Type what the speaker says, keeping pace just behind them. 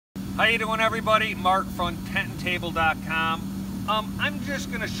How you doing, everybody? Mark from Inflatable.com. I'm just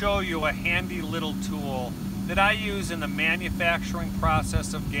going to show you a handy little tool that I use in the manufacturing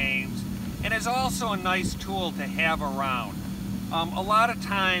process of games, and is also a nice tool to have around. A lot of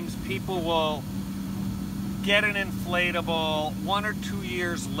times people will get an inflatable, 1 or 2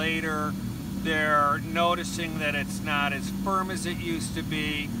 years later they're noticing that it's not as firm as it used to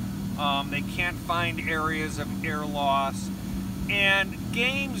be. They can't find areas of air loss. And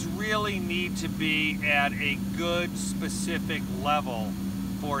games really need to be at a good specific level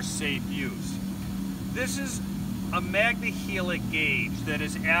for safe use. This is a Magnehelic gauge that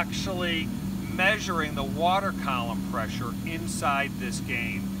is actually measuring the water column pressure inside this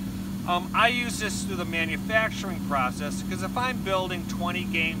game. I use this through the manufacturing process because if I'm building 20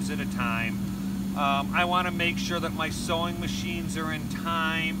 games at a time, I want to make sure that my sewing machines are in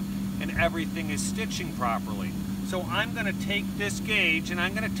time and everything is stitching properly. So I'm going to take this gauge and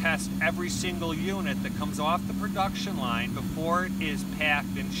I'm going to test every single unit that comes off the production line before it is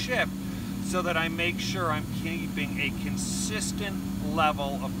packed and shipped, so that I make sure I'm keeping a consistent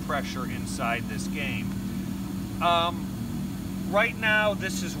level of pressure inside this game. Right now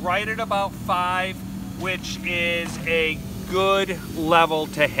this is right at about 5, which is a good level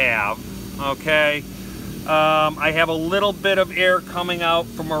to have. Okay, I have a little bit of air coming out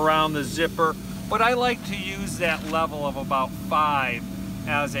from around the zipper, but I like to use that level of about 5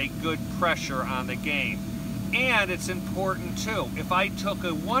 as a good pressure on the game. And it's important too, if I took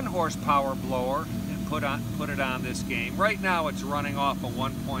a 1 horsepower blower and put it on this game, right now it's running off a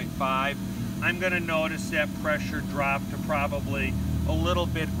 1.5, I'm going to notice that pressure drop to probably a little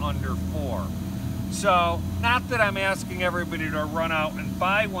bit under 4. So, not that I'm asking everybody to run out and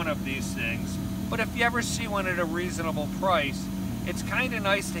buy one of these things, but if you ever see one at a reasonable price, it's kind of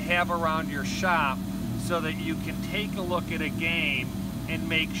nice to have around your shop so that you can take a look at a game and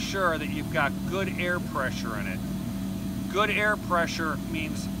make sure that you've got good air pressure in it. Good air pressure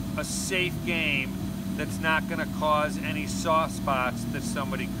means a safe game that's not going to cause any soft spots that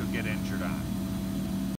somebody could get injured on.